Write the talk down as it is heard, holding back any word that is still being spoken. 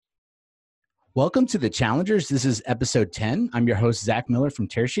Welcome to the Challengers. This is episode 10. I'm your host, Zach Miller from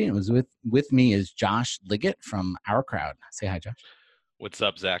Tearsheet. And with me is Josh Liggett from Our Crowd. Say hi, Josh. What's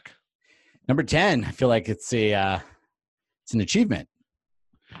up, Zach? Number 10. I feel like it's an achievement.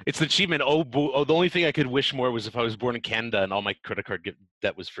 It's an achievement. The only thing I could wish more was if I was born in Canada and all my credit card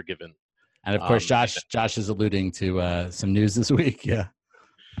debt was forgiven. And of course, Josh is alluding to some news this week. Yeah.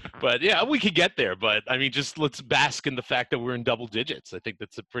 But yeah, we could get there. But I mean, just let's bask in the fact that we're in double digits. I think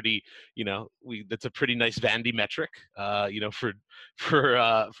that's a pretty, that's a pretty nice vanity metric, for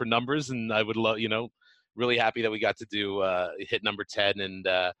numbers. And I would love, really happy that we got to hit number 10, and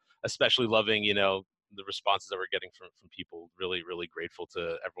especially loving, the responses that we're getting from people. Really, really grateful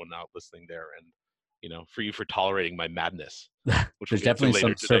to everyone out listening there, and for you for tolerating my madness. Which There's definitely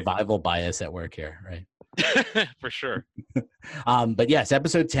some survival bias at work here, right? For sure. But yes,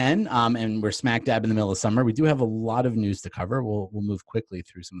 episode 10, and we're smack dab in the middle of summer. We do have a lot of news to cover. We'll move quickly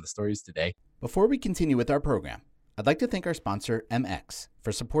through some of the stories today. Before we continue with our program, I'd like to thank our sponsor, MX,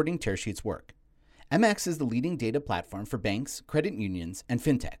 for supporting Tearsheet's work. MX is the leading data platform for banks, credit unions, and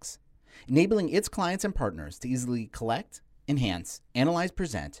fintechs, enabling its clients and partners to easily collect, enhance, analyze,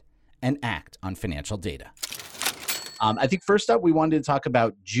 present, and act on financial data. I think first up, we wanted to talk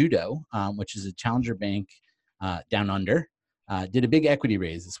about Judo, which is a challenger bank down under. Did a big equity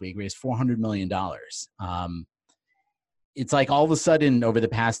raise this week, raised $400 million. It's like all of a sudden over the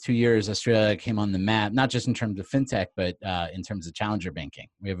past 2 years, Australia came on the map, not just in terms of fintech, but in terms of challenger banking.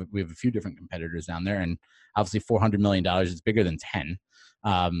 We have a few different competitors down there, and obviously $400 million is bigger than 10.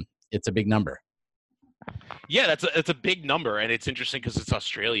 It's a big number. Yeah, it's a big number, and it's interesting because it's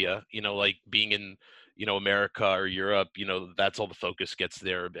Australia. Like being in America or Europe, that's all the focus gets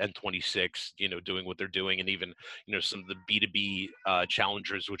there. N26, doing what they're doing, and even some of the B2B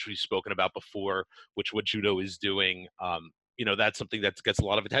challengers, which we've spoken about before, which what Judo is doing. That's something that gets a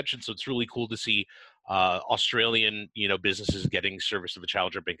lot of attention. So it's really cool to see Australian businesses getting service of a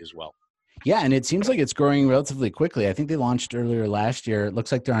challenger bank as well. Yeah, and it seems like it's growing relatively quickly. I think they launched earlier last year. It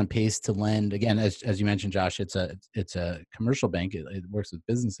looks like they're on pace to lend again, as you mentioned, Josh. It's a commercial bank. It works with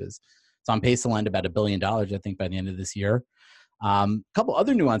businesses. It's on pace to lend about $1 billion, I think, by the end of this year. A couple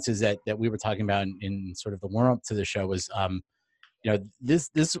other nuances that we were talking about in sort of the warm up to the show was,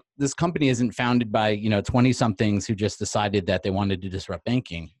 this company isn't founded by 20 somethings who just decided that they wanted to disrupt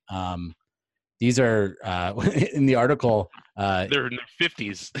banking. These are in the article. They're in their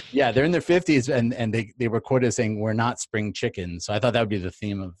 50s. Yeah, they're in their 50s, and they were quoted saying, "We're not spring chicken." So I thought that would be the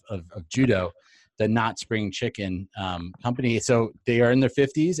theme of Judo, the not spring chicken company. So they are in their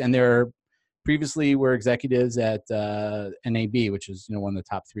 50s, and they're previously were executives at NAB, which is one of the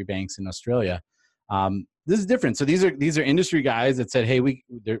top 3 banks in Australia. This is different. So these are industry guys that said, "Hey, we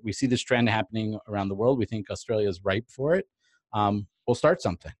see this trend happening around the world. We think Australia is ripe for it. We'll start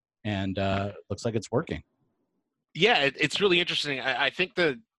something." And looks like it's working. Yeah, it's really interesting. I think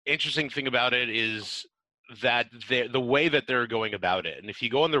the interesting thing about it is that the way that they're going about it. And if you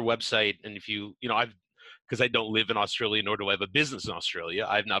go on their website, and if because I don't live in Australia, nor do I have a business in Australia,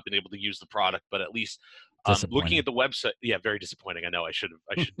 I've not been able to use the product. But at least looking at the website, yeah, very disappointing. I know I should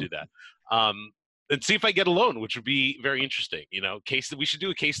do that. And see if I get a loan, which would be very interesting. We should do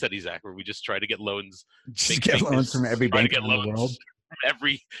a case study, Zach, where we just try to get loans. Just get loans from every bank in the world.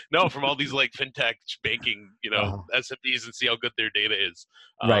 From all these like fintech banking, SMBs, and see how good their data is.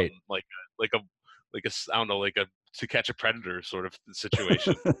 Right. Like a I don't know, like a To Catch a Predator sort of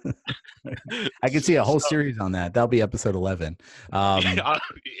situation. I can see a whole series on that. That'll be episode 11.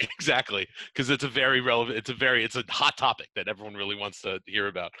 Exactly, because it's a very relevant. It's a hot topic that everyone really wants to hear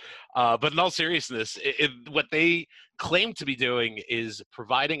about. But in all seriousness, what they claim to be doing is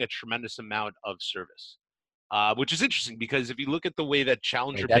providing a tremendous amount of service. Which is interesting because if you look at the way that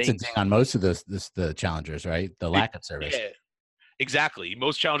challenger banks, that's a ding on most of the challengers, right? The lack of service. Yeah, exactly.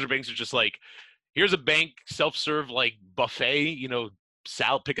 Most challenger banks are just like, here's a bank self-serve like buffet,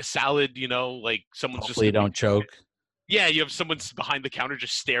 pick a salad, like someone's Hopefully you don't choke. Yeah, you have someone behind the counter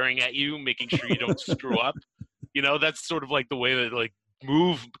just staring at you, making sure you don't screw up. That's sort of like the way that like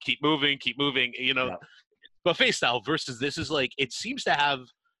keep moving, yeah. Buffet style versus this is like, it seems to have,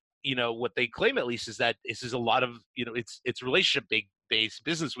 what they claim at least is that this is a lot of, it's relationship based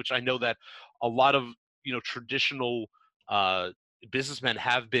business, which I know that a lot of, traditional businessmen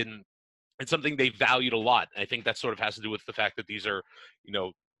have been, and something they valued a lot. I think that sort of has to do with the fact that these are,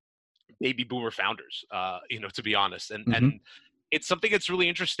 baby boomer founders, to be honest. And it's something that's really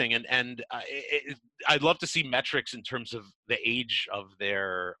interesting. And I'd love to see metrics in terms of the age of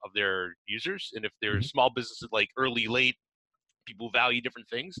their users. And if they're small businesses, like early, late, people value different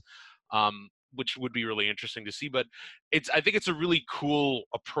things, which would be really interesting to see. But I think it's a really cool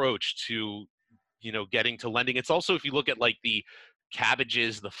approach to getting to lending. It's also, if you look at like the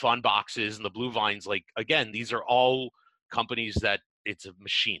Cabbages, the Funboxes, and the Blue Vines, like, again, these are all companies that it's a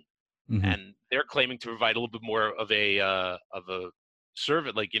machine, and they're claiming to provide a little bit more of a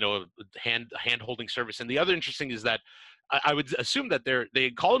service, like, a hand holding service. And the other interesting is that I would assume that they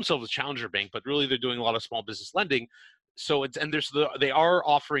call themselves a challenger bank, but really they're doing a lot of small business lending. So they are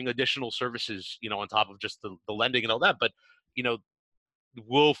offering additional services, on top of just the lending and all that. But,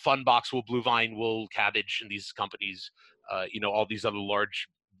 will Funbox, will Blue Vine, will Cabbage, and these companies, all these other large,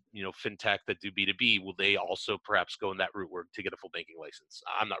 fintech that do B2B, will they also perhaps go in that route to get a full banking license?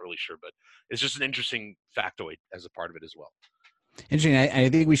 I'm not really sure, but it's just an interesting factoid as a part of it as well. Interesting. I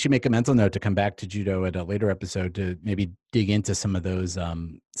think we should make a mental note to come back to judo at a later episode to maybe dig into some of those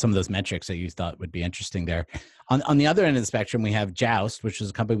metrics that you thought would be interesting there. On the other end of the spectrum, we have Joust, which is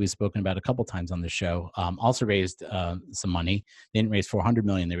a company we've spoken about a couple times on the show. Also raised some money. They didn't raise $400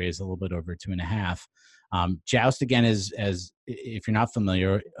 million. They raised a little bit over 2.5. Joust, again, is, if you're not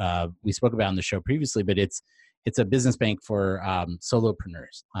familiar, we spoke about on the show previously, but it's a business bank for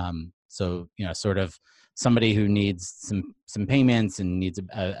solopreneurs. So sort of somebody who needs some payments and needs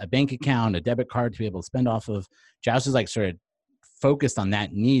a bank account, a debit card to be able to spend off of. Joust is like sort of focused on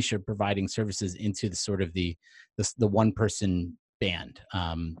that niche of providing services into the sort of the one person band,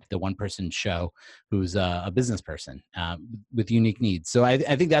 the one person show who's a business person with unique needs. So I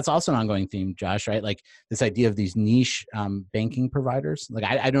think that's also an ongoing theme, Josh, right? Like this idea of these niche banking providers. Like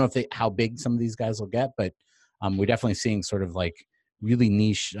I don't know how big some of these guys will get, but we're definitely seeing sort of like really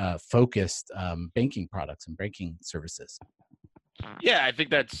niche focused banking products and banking services. Yeah, I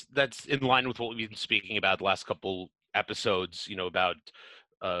think that's in line with what we've been speaking about the last couple episodes, about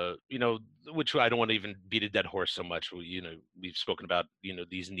which I don't want to even beat a dead horse so much. We've spoken about,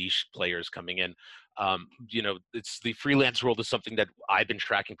 these niche players coming in. It's the freelance world is something that I've been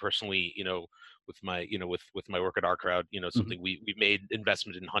tracking personally, with my, with my work at Our Crowd, something we've made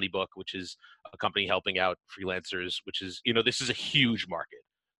investment in Honeybook, which is a company helping out freelancers, which is, this is a huge market,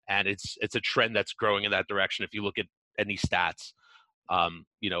 and it's a trend that's growing in that direction. If you look at any stats, and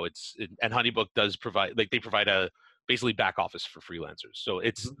Honeybook does provide, like, they provide a basically back office for freelancers. So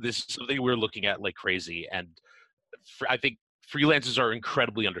this is something we're looking at like crazy. And I think freelancers are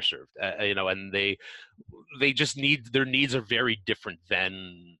incredibly underserved, and they just their needs are very different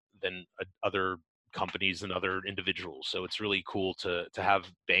than other companies and other individuals. So it's really cool to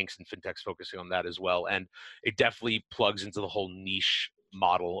have banks and fintechs focusing on that as well. And it definitely plugs into the whole niche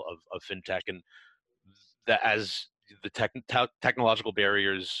model of fintech, and that as the technological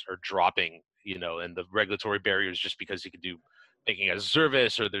barriers are dropping, and the regulatory barriers, just because you can do banking as a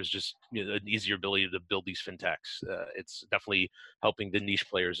service, or there's just an easier ability to build these fintechs. It's definitely helping the niche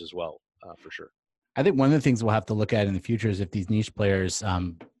players as well, for sure. I think one of the things we'll have to look at in the future is if these niche players,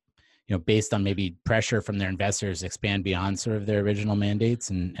 based on maybe pressure from their investors, expand beyond sort of their original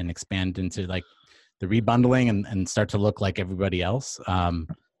mandates and expand into like the rebundling and start to look like everybody else.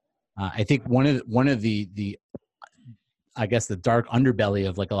 I think one of the I guess the dark underbelly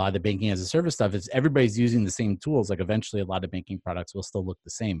of like a lot of the banking as a service stuff is everybody's using the same tools. Like eventually a lot of banking products will still look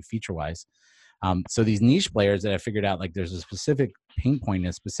the same feature wise. So these niche players that I figured out, like there's a specific pain point in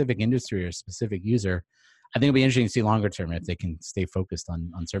a specific industry or a specific user, I think it'll be interesting to see longer term if they can stay focused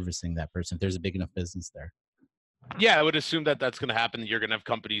on servicing that person, if there's a big enough business there. Yeah, I would assume that that's going to happen. You're going to have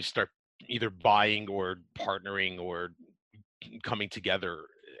companies start either buying or partnering or coming together.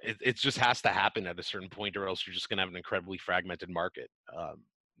 It just has to happen at a certain point, or else you're just going to have an incredibly fragmented market,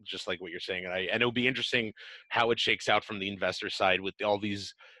 just like what you're saying. And it'll be interesting how it shakes out from the investor side with all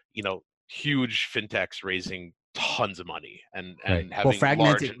these, huge fintechs raising tons of money and having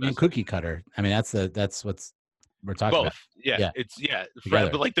fragmented and cookie cutter. I mean, that's what's we're talking both. about. Yeah, it's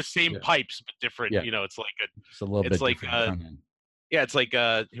but like the same pipes, but different. Yeah. It's like Just a little bit like different. yeah, it's like you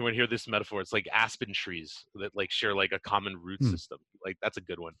want to hear this metaphor? It's like aspen trees that like share like a common root system. Like that's a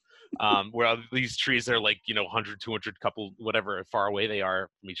good one. Where these trees are like 100, 200 couple whatever far away they are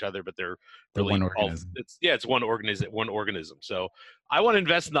from each other, but they're really one organism. It's one organism. So I want to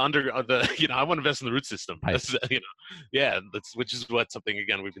invest in I want to invest in the root system. That's, which is something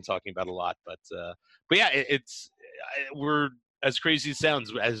again we've been talking about a lot. But yeah, we're as crazy as it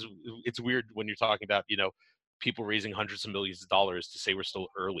sounds. As it's weird when you're talking about people raising hundreds of millions of dollars to say we're still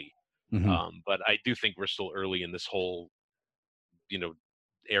early. But I do think we're still early in this whole,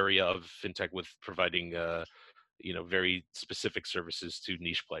 area of fintech with providing, very specific services to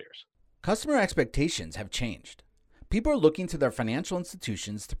niche players. Customer expectations have changed. People are looking to their financial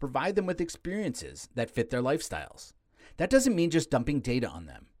institutions to provide them with experiences that fit their lifestyles. That doesn't mean just dumping data on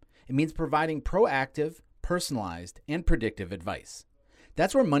them. It means providing proactive, personalized, and predictive advice.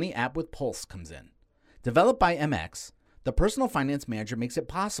 That's where Money App with Pulse comes in. Developed by MX, the Personal Finance Manager makes it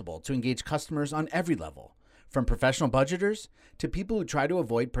possible to engage customers on every level, from professional budgeters to people who try to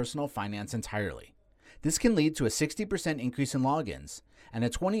avoid personal finance entirely. This can lead to a 60% increase in logins and a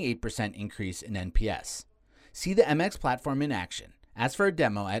 28% increase in NPS. See the MX platform in action. Ask for a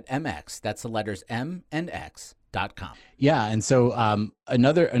demo at MX, that's the letters M and X.com. Yeah, and so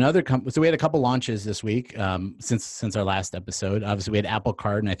so we had a couple launches this week since our last episode. Obviously, we had Apple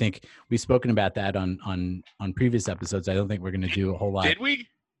Card, and I think we've spoken about that on previous episodes. I don't think we're going to do a whole lot. Did we?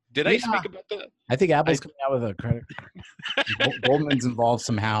 Did I speak about that? I think Apple's coming out with a credit. Goldman's involved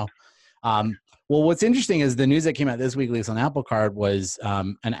somehow. Well, what's interesting is the news that came out this week, at least on Apple Card, was,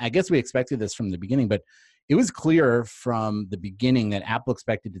 and I guess we expected this from the beginning, but it was clear from the beginning that Apple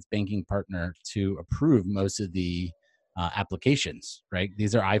expected its banking partner to approve most of the applications, right?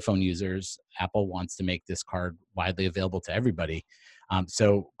 These are iPhone users. Apple wants to make this card widely available to everybody.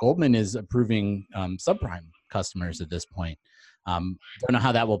 So Goldman is approving subprime customers at this point. Don't know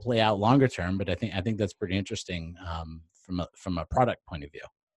how that will play out longer term, but I think that's pretty interesting from a product point of view.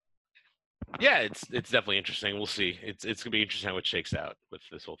 Yeah, it's definitely interesting. We'll see. It's gonna be interesting how it shakes out with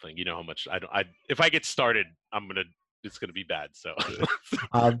this whole thing. You know how much if I get started, it's gonna be bad. So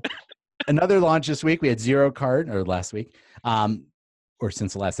another launch this week, we had Zero Card, or last week, or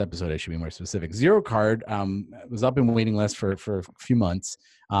since the last episode, I should be more specific. Zero Card was up in waiting list for a few months.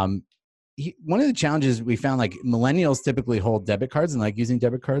 One of the challenges we found, like millennials typically hold debit cards and like using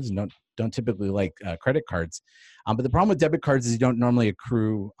debit cards and don't typically like credit cards. But the problem with debit cards is you don't normally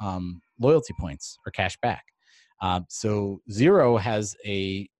accrue loyalty points or cash back. So Zero has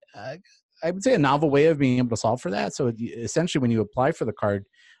I would say a novel way of being able to solve for that. So essentially when you apply for the card,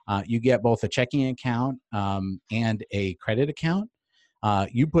 you get both a checking account and a credit account.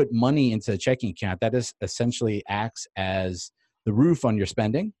 You put money into a checking account. That is essentially acts as the roof on your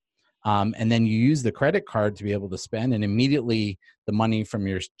spending. And then you use the credit card to be able to spend, and immediately the money from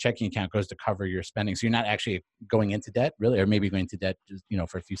your checking account goes to cover your spending. So you're not actually going into debt, really, or maybe going into debt just,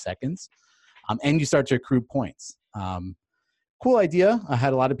 for a few seconds. And you start to accrue points. Cool idea. I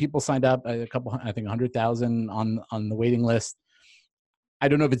had a lot of people signed up, I think 100,000 on the waiting list. I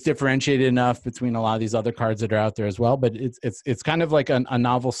don't know if it's differentiated enough between a lot of these other cards that are out there as well, but it's kind of like a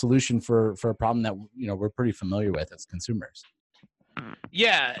novel solution for a problem that we're pretty familiar with as consumers.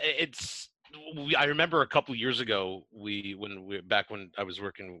 Yeah, I remember a couple years ago, when I was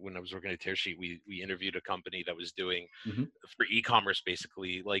working at Tearsheet, we interviewed a company that was doing for e-commerce,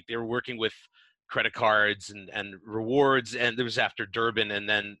 basically. Like they were working with credit cards and rewards, and it was after Durbin, and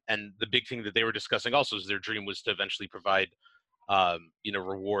the big thing that they were discussing also is their dream was to eventually provide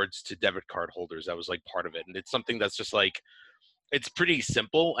rewards to debit card holders. That was like part of it, and it's something that's just like, it's pretty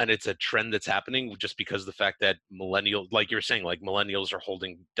simple, and it's a trend that's happening just because of the fact that millennials, like you're saying, like millennials are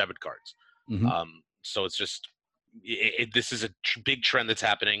holding debit cards. So it's just, this is a big trend that's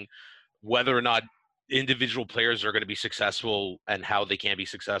happening. Whether or not individual players are going to be successful and how they can be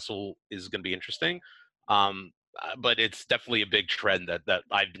successful is going to be interesting. But it's definitely a big trend that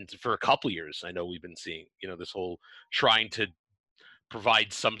I've been, for a couple years, I know we've been seeing, this whole trying to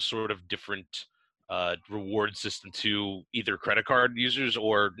provide some sort of different reward system to either credit card users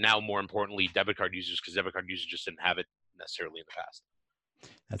or, now more importantly, debit card users, because debit card users just didn't have it necessarily in the past.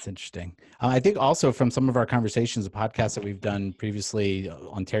 That's interesting. I think also from some of our conversations, the podcasts that we've done previously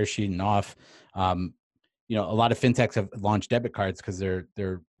on Tearsheet and off, a lot of fintechs have launched debit cards because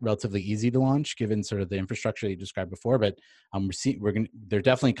they're relatively easy to launch given sort of the infrastructure that you described before. But there are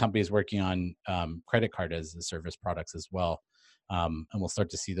definitely companies working on credit card as a service products as well. And we'll start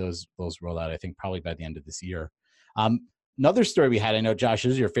to see those roll out, I think, probably by the end of this year. Another story we had, I know, Josh,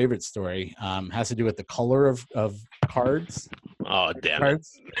 this is your favorite story, has to do with the color of cards. Oh, damn it.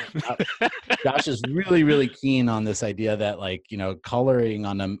 Josh is really, really keen on this idea that, coloring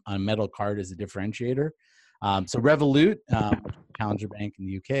on a metal card is a differentiator. So Revolut, Challenger Bank in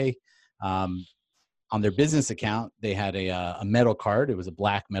the UK, on their business account, they had a metal card. It was a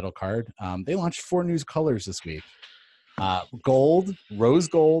black metal card. They launched 4 new colors this week. Gold, rose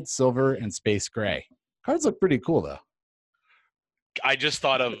gold, silver, and space gray. Cards look pretty cool, though. I just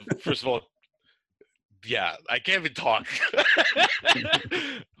thought of, first of all, yeah, I can't even talk.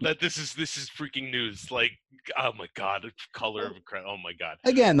 That this is freaking news. Like, oh my god, color of credit. Oh my god.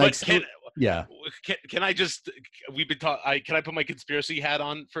 Again, like, can I just? We've been talking. Can I put my conspiracy hat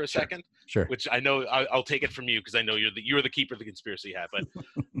on for a second? Sure. Which I know I'll take it from you because I know you're the keeper of the conspiracy hat. But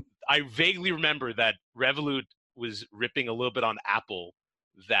I vaguely remember that Revolut was ripping a little bit on Apple,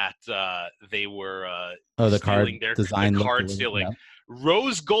 that they were the card their design, card stealing. Yeah.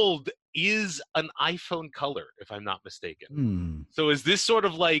 Rose gold is an iPhone color, if I'm not mistaken. Hmm. So is this sort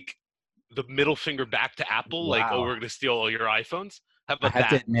of like the middle finger back to Apple? Like, oh, Wow. we're going to steal all your iPhones? How I about have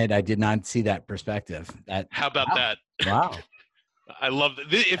to that? admit, I did not see that perspective. How about Wow. that? Wow. I love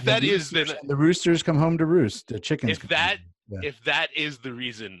that. If And that is, then the roosters come home to roost. The chickens. if that Yeah. if that is the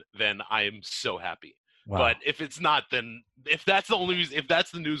reason, then I am so happy. Wow. But if it's not, then if that's the only reason, if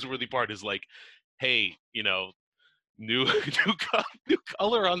that's the newsworthy part, is like, hey, you know, new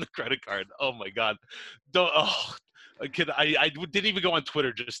color on the credit card. Oh my god, don't. Oh, I didn't even go on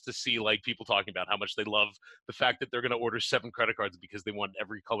Twitter just to see like people talking about how much they love the fact that they're going to order 7 credit cards because they want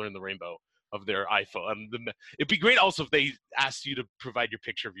every color in the rainbow of their iPhone. It'd be great also if they asked you to provide your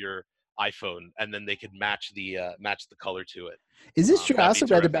picture of your iPhone and then they could match the color to it. Is this true? I also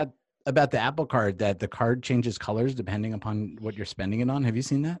read terrific. about the Apple Card that the card changes colors depending upon what you're spending it on. Have you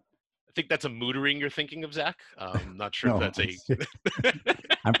seen that? I think that's a mootering you're thinking of, Zach. I'm not sure No, if that's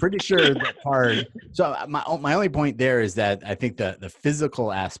I'm pretty sure the card. So my only point there is that I think the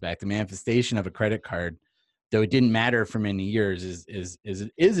physical aspect, the manifestation of a credit card, though it didn't matter for many years, is a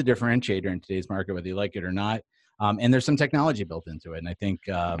differentiator in today's market, whether you like it or not. And there's some technology built into it, and I think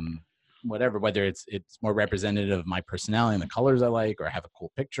whether it's more representative of my personality and the colors I like, or have a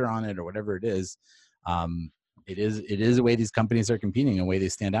cool picture on it, or whatever it is. It is a way these companies are competing, a way they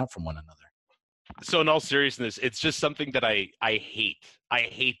stand out from one another. So in all seriousness, it's just something that I hate. I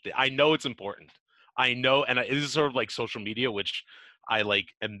hate that. I know it's important. I know, and it is sort of like social media, which I like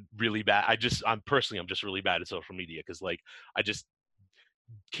am really bad. I'm just really bad at social media because like I just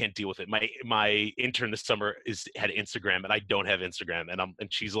can't deal with it. My intern this summer had Instagram and I don't have Instagram, and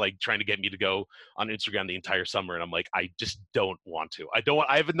she's like trying to get me to go on Instagram the entire summer, and I'm like, I just don't want to. I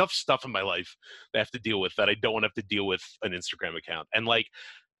have enough stuff in my life that I have to deal with that I don't want to have to deal with an Instagram account. And like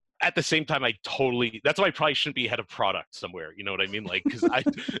at the same time, that's why I probably shouldn't be head of product somewhere. You know what I mean? Like, because I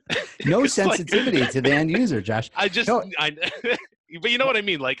no sensitivity to the end user, Josh. But you know what I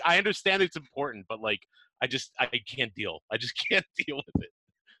mean? Like, I understand it's important, but like, I can't deal. I just can't deal with it.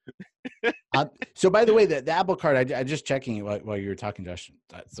 So by the way, the Apple Card, I just checking it while you were talking, Josh.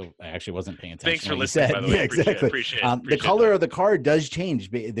 So I actually wasn't paying attention. Thanks for listening, by the way. Yeah, exactly. Appreciate the color of the card does change.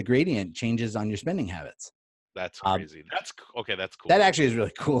 The gradient changes on your spending habits. That's crazy. That's cool. That actually is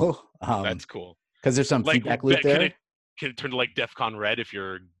really cool. That's cool. Because there's some feedback loop there. Can it turn to like DEFCON red if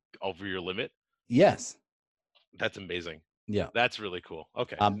you're over your limit? Yes. That's amazing. Yeah, that's really cool.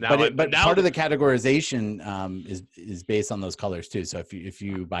 Okay, but part of the categorization is based on those colors too. So if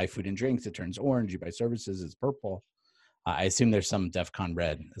you buy food and drinks, it turns orange. You buy services, it's purple. I assume there's some DEFCON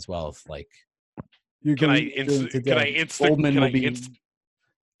red as well. If like, can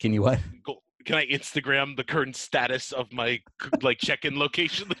you what? Can I Instagram the current status of my like check-in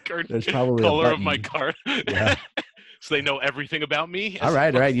location, the current color of my card? Yeah. So they know everything about me. All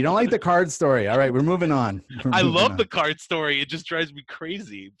right. You don't like the card story. All right, we're moving on. I love the card story. It just drives me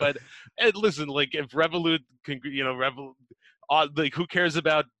crazy. But listen, like if Revolut can, like who cares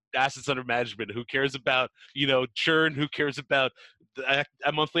about assets under management? Who cares about, churn? Who cares about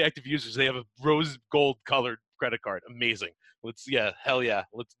monthly active users? They have a rose gold colored credit card. Amazing. Hell yeah.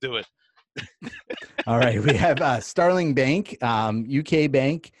 Let's do it. All right. We have Starling Bank, UK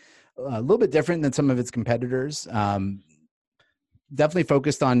bank. A little bit different than some of its competitors. Definitely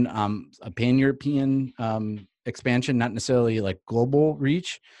focused on a pan-European expansion, not necessarily like global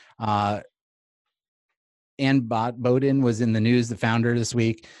reach. Anne Boden was in the news, the founder this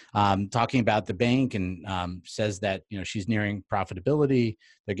week, talking about the bank and says that she's nearing profitability.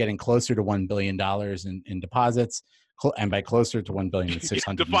 They're getting closer to $1 billion in deposits. And by closer to 1 billion, it's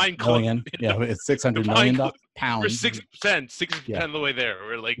 600 million. Yeah, it's 600 million pounds. We're 6% of the way there.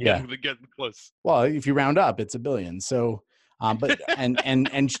 We're like getting close. Well, if you round up, it's $1 billion. So, but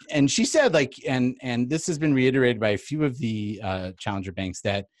and she said and this has been reiterated by a few of the challenger banks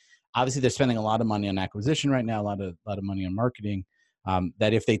that obviously they're spending a lot of money on acquisition right now, a lot of money on marketing.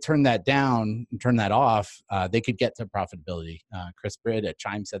 That if they turn that down and turn that off, they could get to profitability. Chris Britt at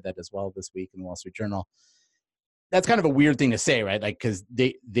Chime said that as well this week in the Wall Street Journal. That's kind of a weird thing to say, right? Like, because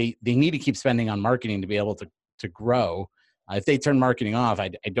they need to keep spending on marketing to be able to grow. If they turn marketing off,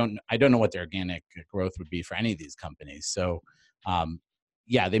 I don't know what their organic growth would be for any of these companies. So,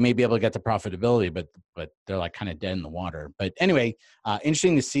 they may be able to get to profitability, but they're like kind of dead in the water. But anyway,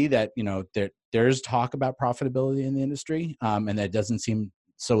 interesting to see that there's talk about profitability in the industry, and that doesn't seem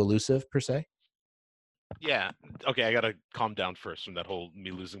so elusive per se. Yeah. Okay. I got to calm down first from that whole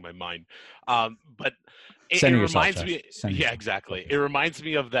me losing my mind. But it reminds me. Yeah, exactly. It reminds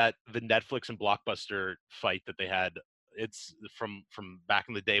me of the Netflix and Blockbuster fight that they had. It's from back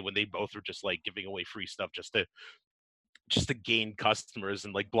in the day when they both were just like giving away free stuff just to just to gain customers.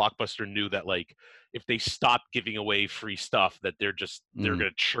 And like Blockbuster knew that like if they stopped giving away free stuff, that they're going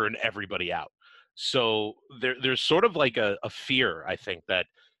to churn everybody out. So there's sort of like a fear, I think, that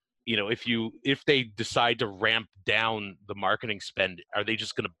if they decide to ramp down the marketing spend, are they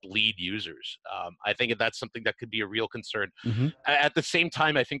just going to bleed users? I think that's something that could be a real concern. At the same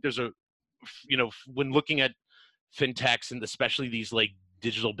time, I think there's when looking at fintechs, and especially these like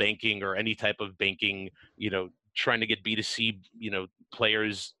digital banking or any type of banking, trying to get B2C,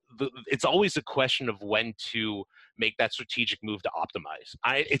 players, it's always a question of when to make that strategic move to optimize.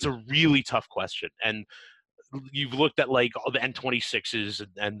 It's a really tough question. And you've looked at like all the N26s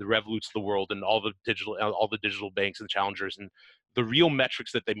and the Revoluts of the world and all the digital banks and challengers, and the real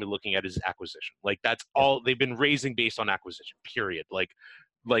metrics that they've been looking at is acquisition. Like that's all they've been raising based on acquisition, period. Like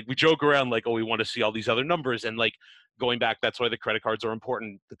we joke around like, oh, we want to see all these other numbers, and like going back, that's why the credit cards are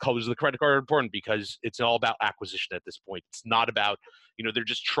important. The colors of the credit card are important because it's all about acquisition at this point. It's not about, they're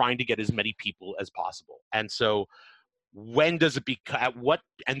just trying to get as many people as possible. And so when does it at what,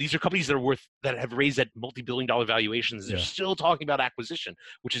 and these are companies that have raised at multi-billion-dollar valuations. They're still talking about acquisition,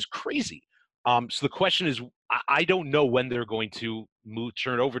 which is crazy. So the question is, I don't know when they're going to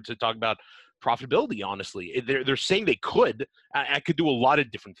turn over to talk about profitability. Honestly, they're saying they could. I could do a lot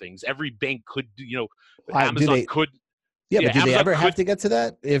of different things. Every bank could, Amazon could. Yeah, but do they ever have to get to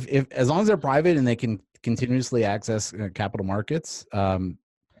that? If as long as they're private and they can continuously access capital markets, the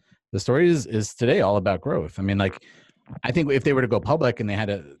story is today all about growth. I mean, like, I think if they were to go public and they had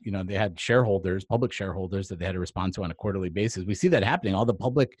they had shareholders, public shareholders that they had to respond to on a quarterly basis, we see that happening. All the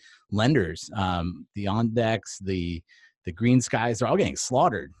public lenders, the OnDecks, the Green Skies, they're all getting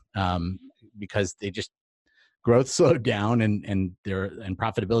slaughtered because they just growth slowed down and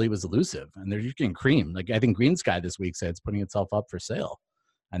profitability was elusive, and they're just getting creamed. Like I think Green Sky this week said it's putting itself up for sale,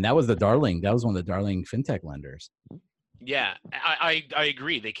 and that was one of the darling fintech lenders. Yeah, I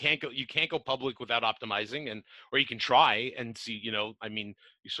agree. You can't go public without optimizing, or you can try and see, you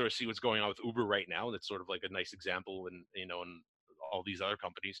sort of see what's going on with Uber right now. That's sort of like a nice example, and and all these other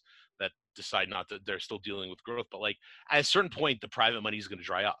companies that decide they're still dealing with growth. But like at a certain point, the private money is going to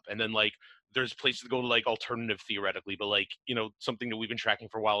dry up, and then like there's places to go to like alternative theoretically, but like, something that we've been tracking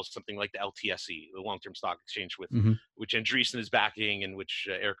for a while is something like the LTSE, the long-term stock exchange which Andreessen is backing and which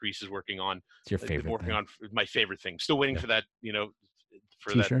Eric Ries is working on. It's your favorite working on my favorite thing. Still waiting for that,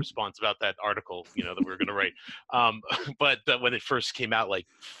 for that response about that article, that we were going to write. But when it first came out, like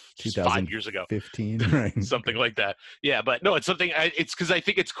 5 years ago, 15, right? Something like that. Yeah, but no, it's something. It's because I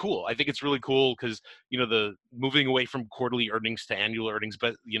think it's cool. I think it's really cool because the moving away from quarterly earnings to annual earnings,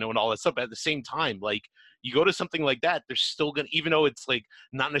 but and all that stuff. But at the same time, like you go to something like that, there's still gonna, even though it's like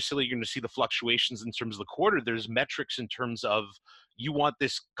not necessarily you're going to see the fluctuations in terms of the quarter. There's metrics in terms of you want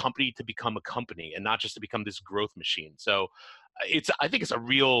this company to become a company and not just to become this growth machine. So I think it's a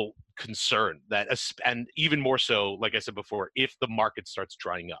real concern that, and even more so, like I said before, if the market starts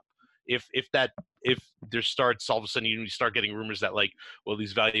drying up, if there starts all of a sudden you start getting rumors that like, well,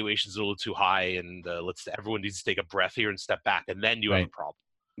 these valuations are a little too high, and everyone needs to take a breath here and step back, and then you have a problem.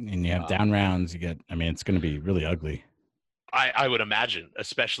 And you have down rounds. It's going to be really ugly. I would imagine,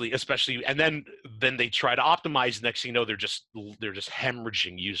 especially, and then they try to optimize. Next thing you know, they're just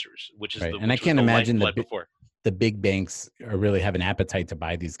hemorrhaging users, which is and I can't imagine the big banks are really have an appetite to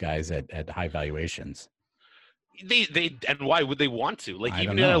buy these guys at high valuations. They and why would they want to? Like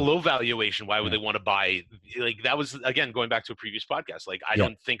even at a low valuation, why would they want to buy? Like that was again going back to a previous podcast. Like I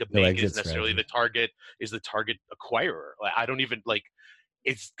don't think a bank is necessarily the target acquirer. Like I don't even like.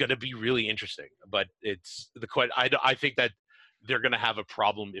 It's going to be really interesting, but I think that they're going to have a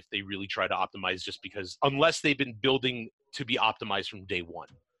problem if they really try to optimize, just because unless they've been building to be optimized from day one,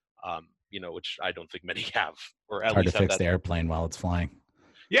 which I don't think many have, or at hard least to fix the airplane while it's flying.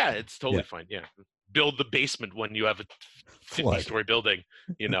 Yeah, it's totally fine. Yeah. Build the basement when you have a 50-story building,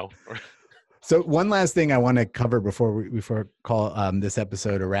 So one last thing I want to cover before we call this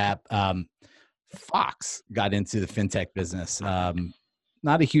episode a wrap. Fox got into the fintech business.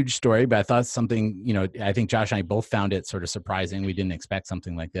 Not a huge story, but I thought something, I think Josh and I both found it sort of surprising. We didn't expect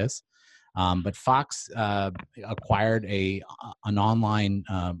something like this. But Fox acquired an online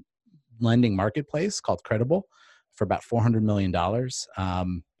lending marketplace called Credible for about $400 million.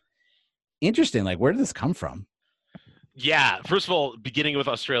 Interesting. Like, where did this come from? Yeah. First of all, beginning with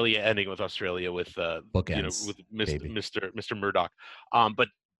Australia, ending with Australia with bookends, with Mr. Murdoch. But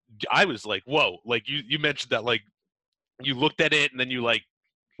I was like, whoa! Like you mentioned that, like you looked at it and then you like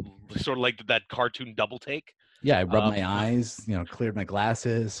sort of like that cartoon double take. Yeah, I rubbed my eyes, cleared my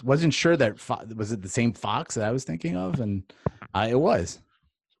glasses. Wasn't sure that was it the same Fox that I was thinking of, and it was.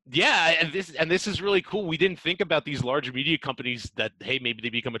 Yeah, and this is really cool. We didn't think about these large media companies that, hey, maybe they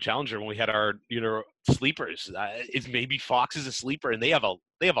become a challenger when we had our sleepers. Is maybe Fox is a sleeper, and they have a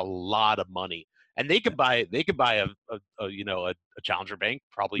lot of money, and they could buy a challenger bank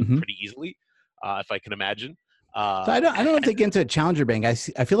probably Mm-hmm. pretty easily, if I can imagine. So I don't know if they get into a challenger bank. I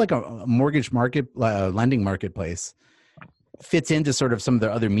feel like a mortgage market, lending marketplace fits into sort of some of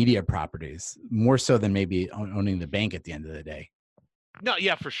their other media properties more so than maybe owning the bank at the end of the day. No,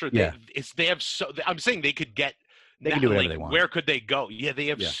 yeah, for sure. Yeah. They have I'm saying they could get. They can do whatever they want. Where could they go? Yeah, they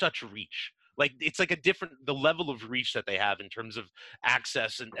have such reach. Like it's like the level of reach that they have in terms of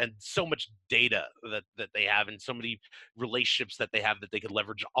access and so much data that they have and so many relationships that they have that they could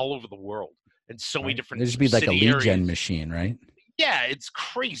leverage all over the world and so many different. There should be like a lead gen machine, right? Yeah, it's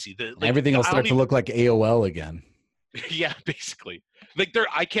crazy. Everything will start to look like AOL again. Yeah, basically. Like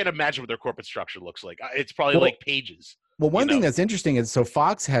I can't imagine what their corporate structure looks like. It's probably like pages. Well, one thing that's interesting is so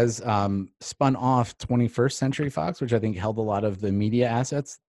Fox has spun off 21st Century Fox, which I think held a lot of the media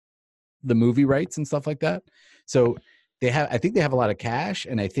assets, the movie rights and stuff like that. So I think they have a lot of cash,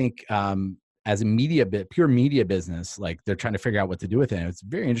 and I think as a pure media business, like they're trying to figure out what to do with it. And it's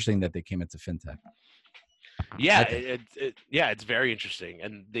very interesting that they came into fintech. Yeah, it's very interesting,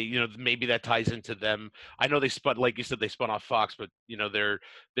 and they, maybe that ties into them. I know they spun, like you said, they spun off Fox, but there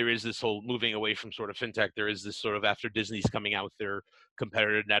is this whole moving away from sort of fintech. There is this sort of after Disney's coming out with their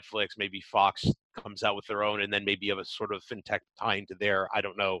competitor Netflix, maybe Fox comes out with their own, and then maybe you have a sort of fintech tying to there. I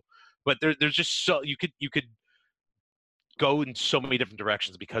don't know, but there's just so you could go in so many different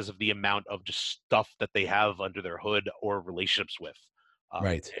directions because of the amount of just stuff that they have under their hood or relationships with.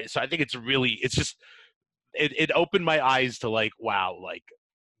 Right. So I think it's just. It opened my eyes to like, wow, like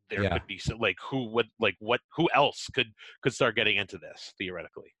there could be some who else could start getting into this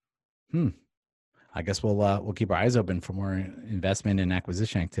theoretically. I guess we'll keep our eyes open for more investment and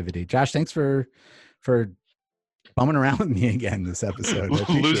acquisition activity. Josh, thanks for bumming around with me again this episode.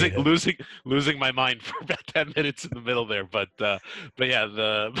 losing my mind for about 10 minutes in the middle there, but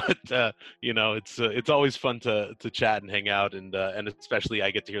it's always fun to chat and hang out, and especially I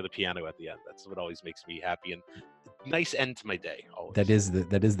get to hear the piano at the end. That's what always makes me happy, and nice end to my day. Always. That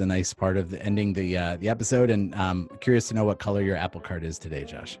is the nice part of the ending the episode. And curious to know what color your Apple Card is today,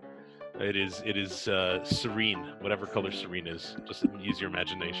 Josh. It is serene, whatever color serene is. Just use your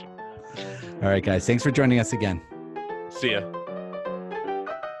imagination. All right, guys. Thanks for joining us again. See ya.